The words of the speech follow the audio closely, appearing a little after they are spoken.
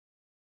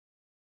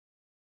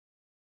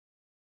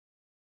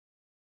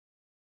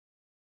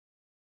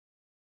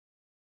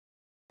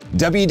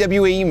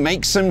WWE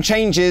makes some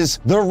changes.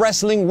 The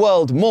wrestling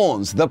world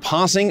mourns the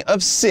passing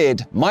of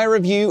Sid. My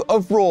review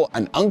of Raw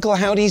and Uncle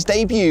Howdy's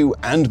debut,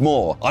 and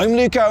more. I'm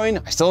Luke Owen.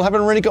 I still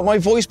haven't really got my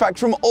voice back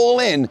from All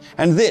In,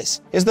 and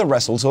this is the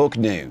WrestleTalk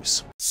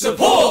news.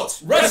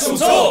 Support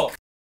WrestleTalk!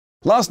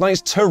 Last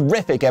night's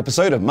terrific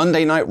episode of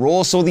Monday Night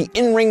Raw saw the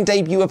in-ring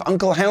debut of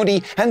Uncle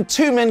Howdy and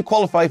two men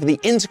qualify for the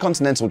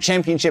Intercontinental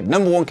Championship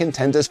 #1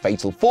 contenders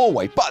Fatal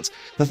 4-Way. But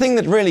the thing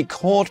that really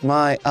caught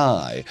my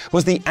eye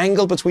was the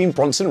angle between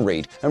Bronson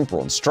Reed and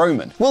Braun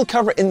Strowman. We'll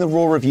cover it in the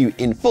Raw review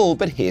in full,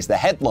 but here's the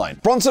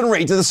headline. Bronson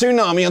Reed did the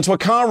tsunami onto a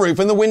car roof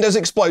and the windows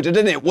exploded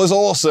and it was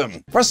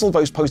awesome.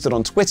 WrestleVotes posted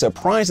on Twitter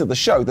prior to the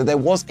show that there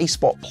was a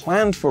spot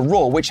planned for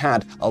Raw which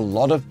had a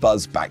lot of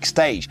buzz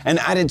backstage, and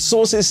added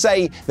sources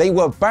say they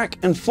were back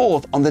and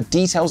forth on the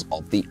details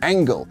of the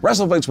angle.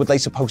 WrestleVotes would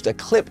later post a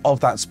clip of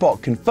that spot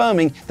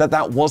confirming that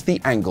that was the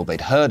angle they'd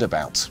heard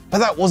about. But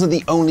that wasn't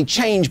the only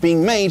change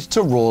being made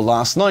to Raw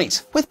last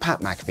night. With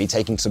Pat McAfee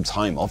taking some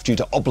time off due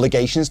to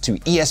obligations to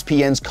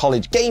ESPN's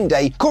College Game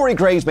Day, Corey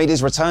Graves made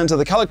his return to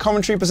the color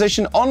commentary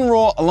position on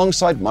Raw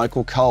alongside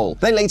Michael Cole.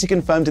 They later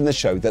confirmed in the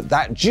show that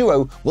that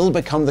duo will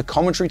become the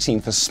commentary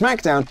team for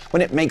SmackDown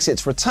when it makes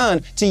its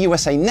return to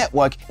USA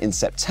Network in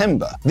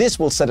September. This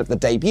will set up the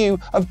debut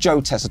of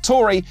Joe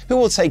Tessitore, who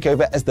will take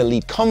over as the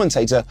lead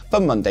commentator for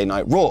Monday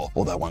Night Raw.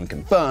 Although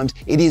unconfirmed,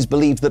 it is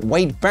believed that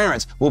Wade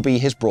Barrett will be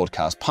his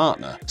broadcast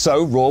partner.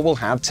 So Raw will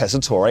have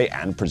Tessitore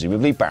and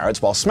presumably Barrett,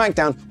 while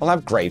SmackDown will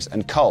have Graves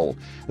and Cole.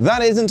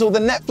 That is until the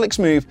Netflix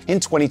move in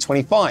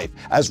 2025,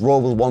 as Raw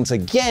will once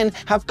again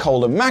have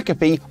Cole and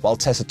McAfee, while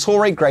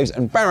Tessitore, Graves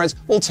and Barrett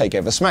will take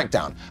over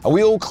SmackDown. Are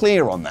we all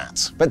clear on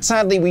that? But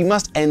sadly, we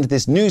must end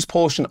this news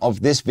portion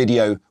of this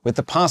video with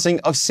the passing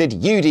of Sid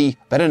Vicious,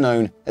 better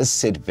known as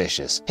Sid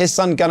Vicious. His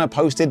son Gunnar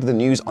posted the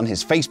news on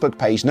his Facebook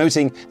page,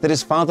 noting that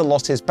his father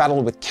lost his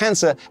battle with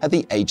cancer at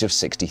the age of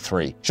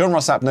 63. Sean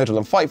Ross Sapp noted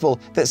on Fightful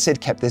that Sid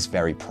kept this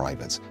very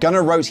private.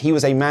 Gunnar wrote he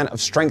was a man of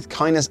strength,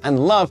 kindness and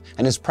love,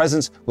 and his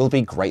presence will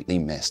be greatly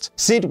missed.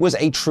 Sid was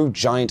a true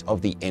giant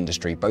of the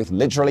industry, both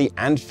literally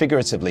and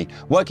figuratively,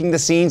 working the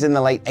scenes in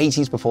the late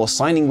 80s before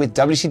signing with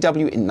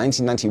WCW in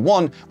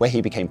 1991, where he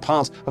became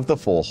part of the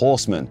Four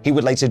Horsemen. He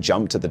would later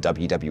jump to the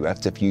WWF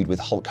to feud with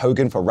Hulk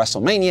Hogan for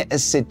WrestleMania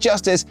as Sid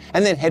Justice,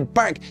 and then head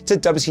back to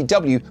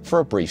WCW for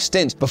a brief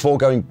stint, before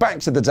going back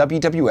to the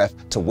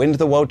WWF to win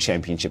the World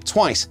Championship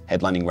twice,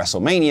 headlining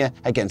WrestleMania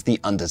against The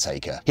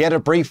Undertaker. He had a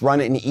brief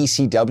run in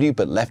ECW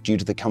but left due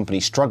to the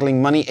company's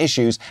struggling money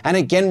issues, and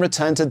again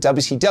returned to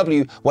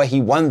WCW, where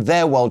he won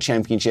their World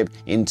Championship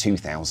in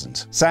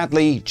 2000.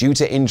 Sadly, due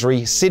to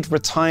injury, Sid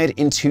retired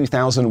in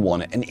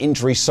 2001, an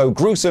injury so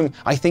gruesome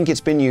I think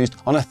it's been used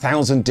on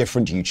 1,000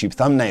 different YouTube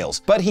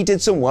thumbnails. But he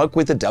did some work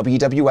with the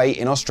WWA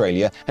in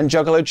Australia and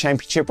Juggalo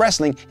Championship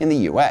Wrestling in the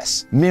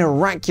US.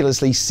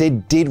 Miraculously,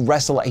 Sid did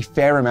wrestle a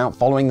fair amount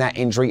following that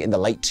injury in the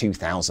late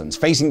 2000s,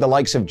 facing the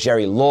likes of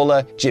Jerry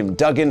Lawler, Jim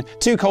Duggan,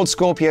 Too Cold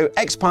Scorpio,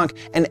 X-Pac,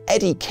 and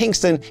Eddie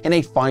Kingston in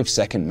a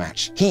 5-second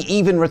match. He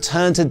even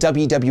returned to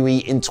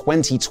WWE in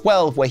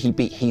 2012, where he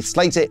beat Heath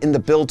Slater in the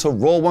build to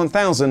Raw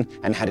 1000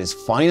 and had his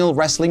final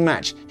wrestling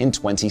match in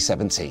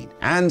 2017.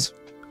 And,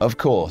 of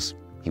course,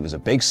 he was a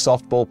big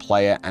softball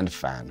player and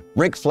fan.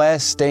 Ric Flair,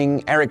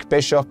 Sting, Eric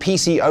Bischoff,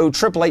 PCO,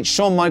 Triple H,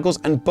 Shawn Michaels,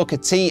 and Booker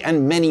T,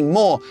 and many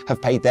more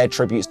have paid their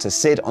tributes to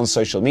Sid on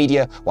social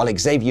media, while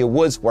Xavier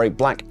Woods wore a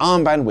black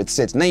armband with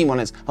Sid's name on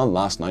it on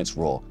last night's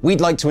Raw.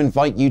 We'd like to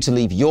invite you to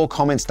leave your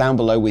comments down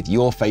below with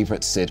your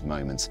favorite Sid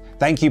moments.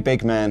 Thank you,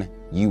 big man.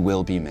 You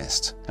will be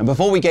missed. And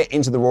before we get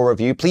into the Raw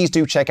review, please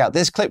do check out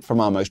this clip from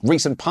our most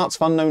recent Parts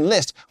of Unknown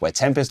list, where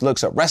Tempest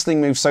looks at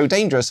wrestling moves so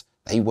dangerous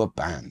they were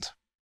banned.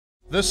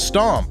 The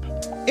Stomp.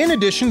 In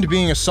addition to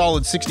being a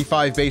solid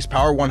 65 base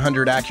power,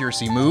 100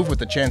 accuracy move with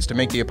the chance to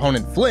make the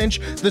opponent flinch,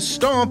 the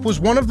Stomp was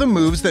one of the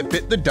moves that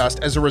bit the dust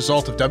as a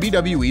result of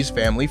WWE's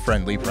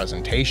family-friendly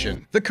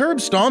presentation. The Curb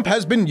Stomp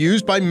has been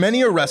used by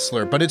many a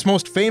wrestler, but its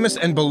most famous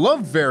and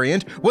beloved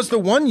variant was the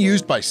one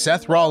used by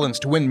Seth Rollins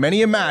to win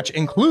many a match,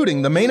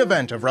 including the main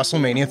event of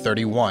WrestleMania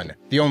 31.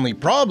 The only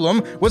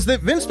problem was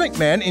that Vince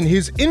McMahon, in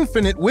his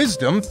infinite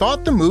wisdom,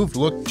 thought the move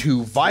looked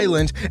too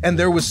violent, and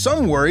there was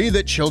some worry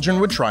that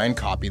children would try and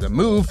copy the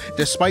move,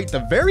 despite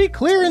the very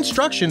clear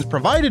instructions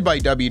provided by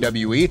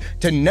WWE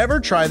to never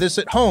try this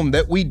at home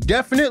that we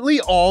definitely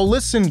all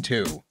listened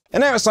to.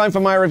 And now it's time for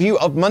my review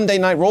of Monday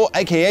Night Raw,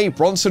 aka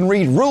Bronson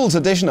Reed Rules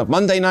edition of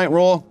Monday Night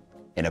Raw,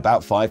 in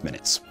about 5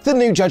 minutes. The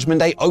new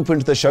Judgment Day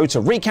opened the show to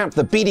recap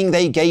the beating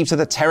they gave to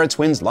the Terror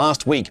Twins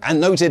last week,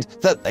 and noted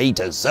that they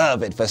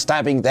deserve it for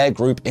stabbing their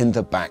group in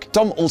the back.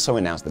 Dom also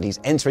announced that he's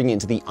entering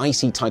into the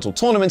IC title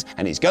tournament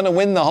and he's gonna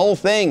win the whole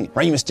thing.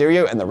 Rey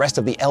Mysterio and the rest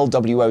of the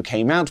LWO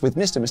came out, with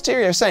Mr.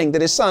 Mysterio saying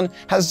that his son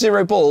has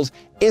 0 balls,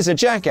 is a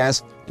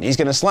jackass, and he's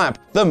gonna slap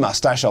the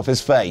mustache off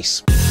his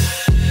face.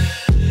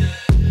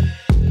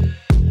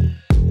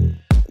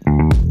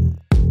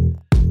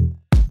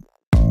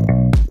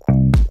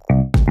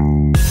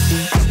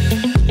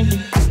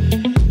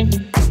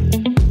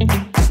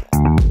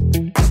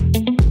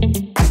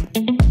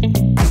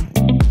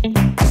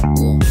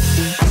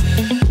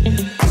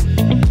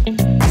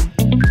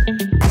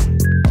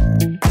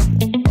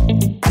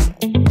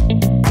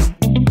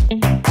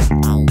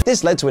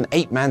 This led to an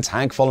 8-man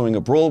tag following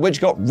a brawl,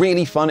 which got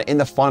really fun in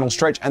the final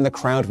stretch and the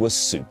crowd was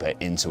super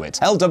into it.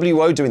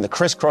 LWO doing the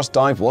crisscross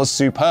dive was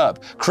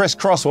superb.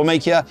 Crisscross will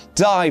make you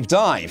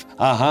dive.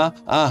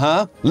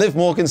 Liv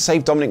Morgan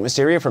saved Dominic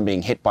Mysterio from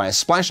being hit by a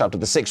splash after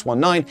the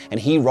 619 and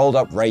he rolled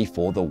up Rey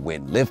for the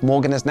win. Liv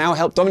Morgan has now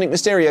helped Dominic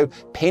Mysterio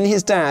pin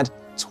his dad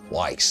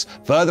twice,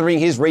 furthering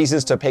his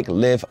reasons to pick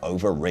Liv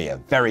over Rhea.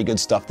 Very good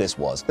stuff this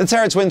was. The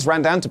Terror Twins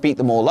ran down to beat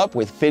them all up,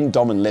 with Finn,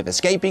 Dom and Liv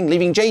escaping,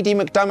 leaving JD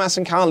McDumbass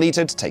and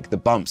Carlito to take the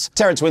bumps.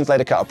 Terror Twins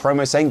later cut a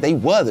promo saying they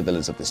were the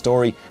villains of the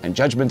story, and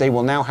Judgment Day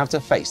will now have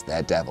to face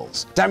their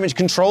devils. Damage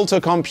Control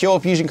took on Pure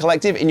Fusion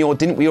Collective in your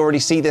Didn't We Already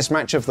See This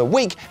match of the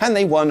week, and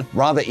they won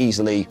rather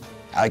easily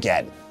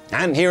again.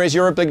 And here is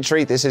your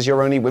obligatory, this is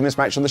your only women's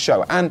match on the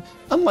show. And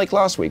unlike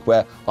last week,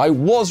 where I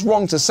was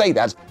wrong to say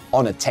that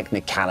on a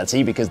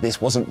technicality because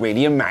this wasn't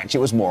really a match, it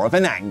was more of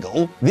an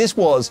angle, this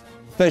was,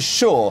 for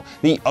sure,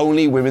 the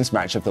only women's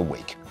match of the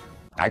week.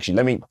 Actually,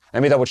 let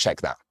me double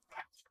check that.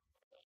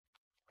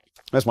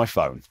 Where's my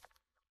phone?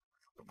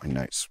 My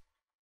notes.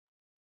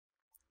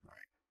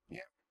 Right,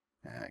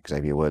 yeah.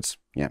 Xavier Woods,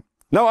 yeah.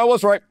 No, I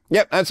was right.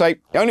 Yep, that's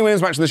right. The only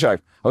women's match of the show. I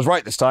was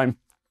right this time.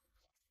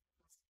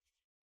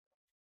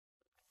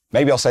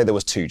 Maybe I'll say there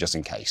was 2 just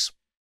in case.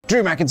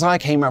 Drew McIntyre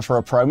came out for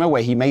a promo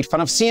where he made fun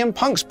of CM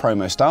Punk's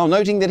promo style,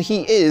 noting that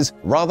he is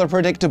rather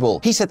predictable.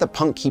 He said that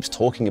Punk keeps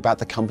talking about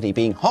the company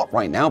being hot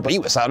right now, but he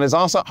was sat on his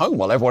ass at home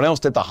while everyone else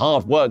did the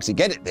hard work to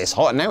get it this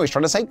hot, and now he's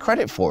trying to take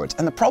credit for it.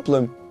 And the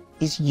problem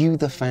is you,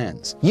 the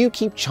fans. You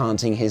keep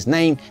chanting his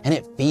name, and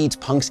it feeds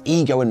Punk's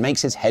ego and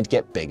makes his head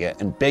get bigger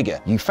and bigger.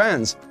 You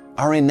fans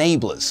are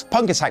enablers.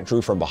 Punk attacked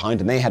Drew from behind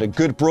and they had a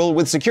good brawl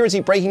with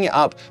security breaking it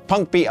up.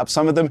 Punk beat up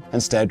some of them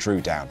and stared Drew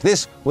down.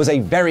 This was a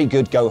very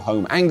good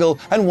go-home angle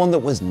and one that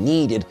was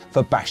needed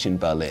for Bash in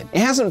Berlin.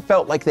 It hasn't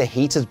felt like the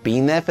heat has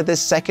been there for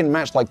this second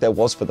match like there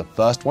was for the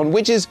first one,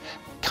 which is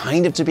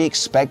kind of to be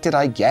expected,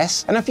 I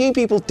guess. And a few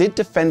people did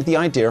defend the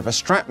idea of a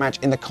strap match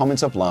in the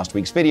comments of last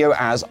week's video,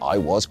 as I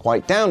was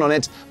quite down on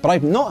it, but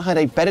I've not heard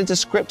a better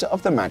descriptor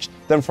of the match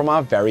than from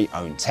our very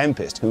own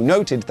Tempest, who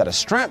noted that a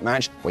strap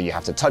match, where you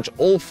have to touch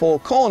all 4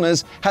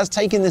 corners, has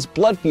taken this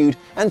blood feud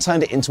and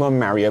turned it into a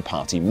Mario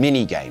Party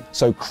minigame.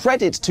 So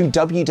credit to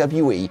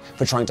WWE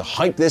for trying to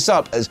hype this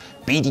up as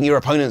beating your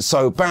opponent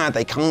so bad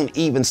they can't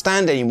even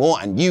stand anymore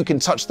and you can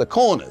touch the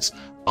corners.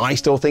 I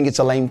still think it's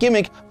a lame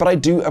gimmick, but I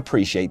do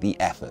appreciate the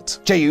effort.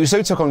 Jey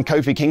Uso took on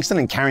Kofi Kingston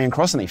and Karrion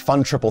Kross in a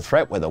fun triple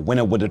threat where the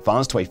winner would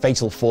advance to a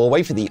fatal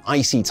 4-way for the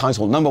IC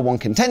title #1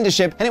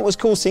 contendership, and it was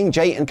cool seeing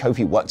Jey and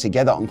Kofi work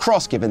together on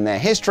Kross given their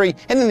history,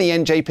 and in the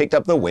end Jey picked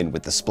up the win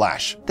with the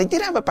splash. They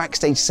did have a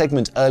backstage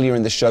segment earlier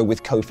in the show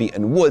with Kofi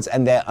and Woods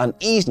and their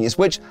uneasiness,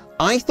 which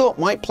I thought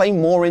might play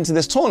more into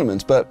this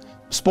tournament, but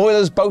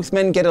spoilers, both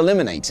men get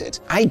eliminated.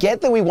 I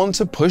get that we want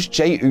to push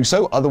Jey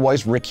Uso,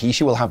 otherwise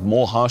Rikishi will have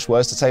more harsh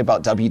words to say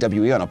about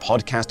WWE on a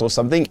podcast or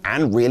something,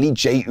 and really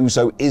Jey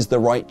Uso is the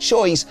right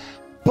choice,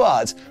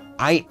 but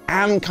I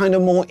am kind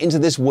of more into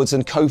this Woods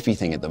and Kofi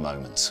thing at the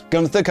moment.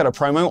 Gunther cut a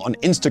promo on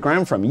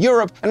Instagram from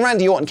Europe, and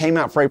Randy Orton came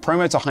out for a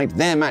promo to hype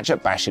their match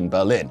at Bash in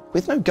Berlin.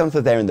 With no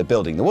Gunther there in the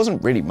building, there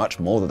wasn't really much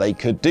more that they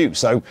could do,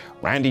 so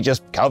Randy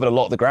just covered a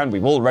lot of the ground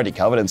we've already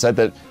covered and said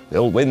that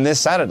they'll win this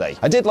Saturday.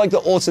 I did like that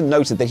Orton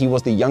noted that he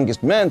was the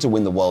youngest man to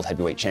win the World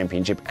Heavyweight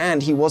Championship,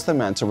 and he was the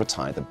man to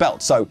retire the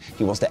belt, so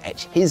he wants to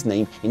etch his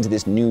name into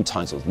this new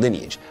title's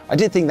lineage. I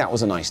did think that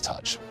was a nice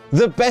touch.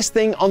 The best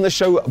thing on the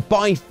show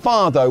by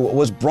far, though,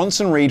 was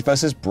Bronson Reed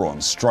versus Braun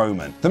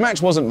Strowman. The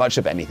match wasn't much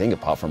of anything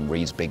apart from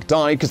Reed's big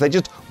dive, because they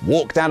just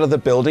walked out of the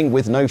building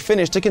with no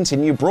finish to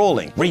continue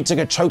brawling. Reed took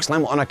a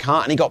chokeslam on a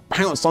car and he got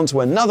pounced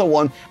onto another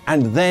one,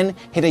 and then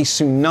hit a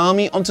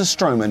tsunami onto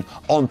Strowman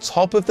on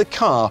top of the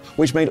car,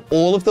 which made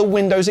all of the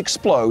windows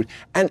explode,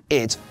 and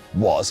it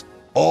was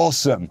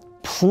awesome.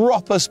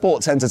 Proper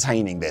sports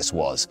entertaining this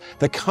was.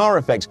 The car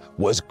effect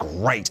was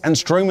great, and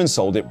Strowman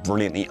sold it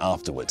brilliantly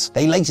afterwards.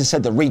 They later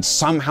said that Reed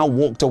somehow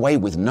walked away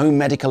with no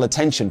medical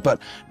attention, but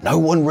no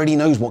one really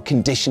knows what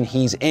condition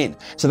he's in,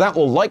 so that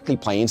will likely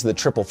play into the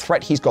triple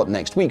threat he's got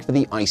next week for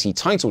the IC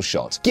title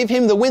shot. Give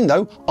him the win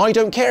though, I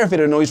don't care if it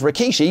annoys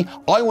Rikishi,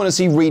 I want to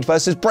see Reed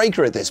versus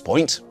Breakker at this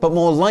point. But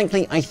more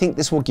likely, I think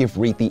this will give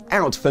Reed the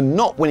out for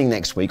not winning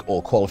next week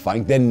or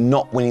qualifying, then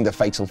not winning the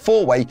fatal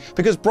 4-way,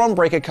 because Bron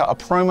Breakker cut a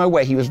promo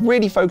where he was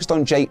really focused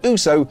on Jey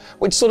Uso,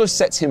 which sort of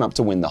sets him up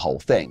to win the whole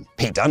thing.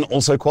 Pete Dunne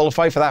also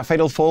qualified for that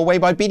fatal 4-way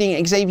by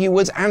beating Xavier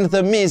Woods and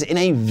The Miz in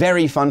a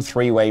very fun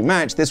 3-way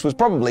match. This was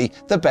probably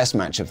the best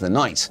match of the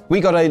night.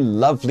 We got a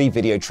lovely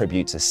video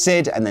tribute to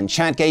Sid, and then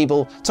Chad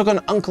Gable took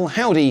on Uncle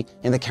Howdy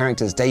in the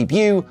character's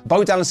debut,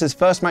 Bo Dallas's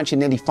first match in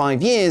nearly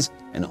 5 years,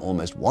 and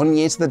almost 1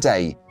 year to the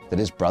day that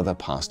his brother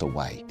passed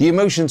away. The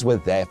emotions were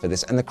there for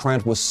this, and the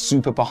crowd was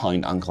super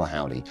behind Uncle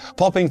Howdy,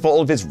 popping for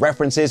all of his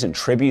references and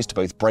tributes to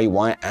both Bray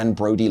Wyatt and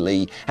Brody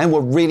Lee, and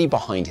were really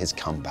behind his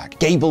comeback.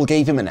 Gable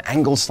gave him an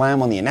angle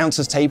slam on the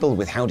announcer's table,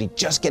 with Howdy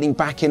just getting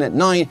back in at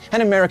 9,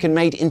 and American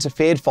Made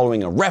interfered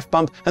following a ref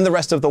bump, and the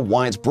rest of the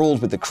Wyatts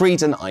brawled with the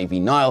Creeds and Ivy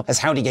Nile as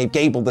Howdy gave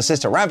Gable the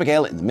Sister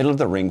Abigail in the middle of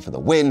the ring for the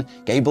win.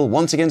 Gable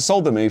once again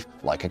sold the move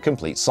like a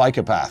complete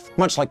psychopath.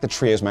 Much like the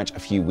trios match a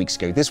few weeks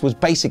ago, this was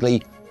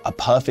basically a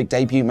perfect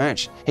debut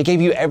match. It gave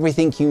you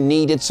everything you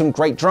needed, some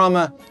great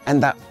drama,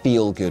 and that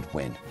feel-good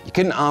win. You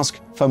couldn't ask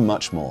for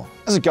much more.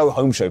 As a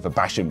go-home show for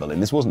Bash and Berlin,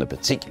 this wasn't a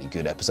particularly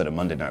good episode of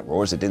Monday Night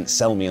Raw, as it didn't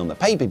sell me on the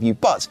pay-per-view,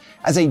 but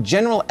as a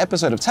general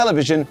episode of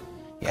television,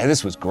 yeah,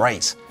 this was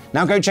great.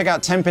 Now go check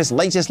out Tempest's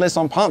latest list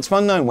on Parts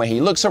Unknown, where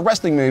he looks at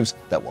wrestling moves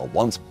that were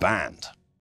once banned.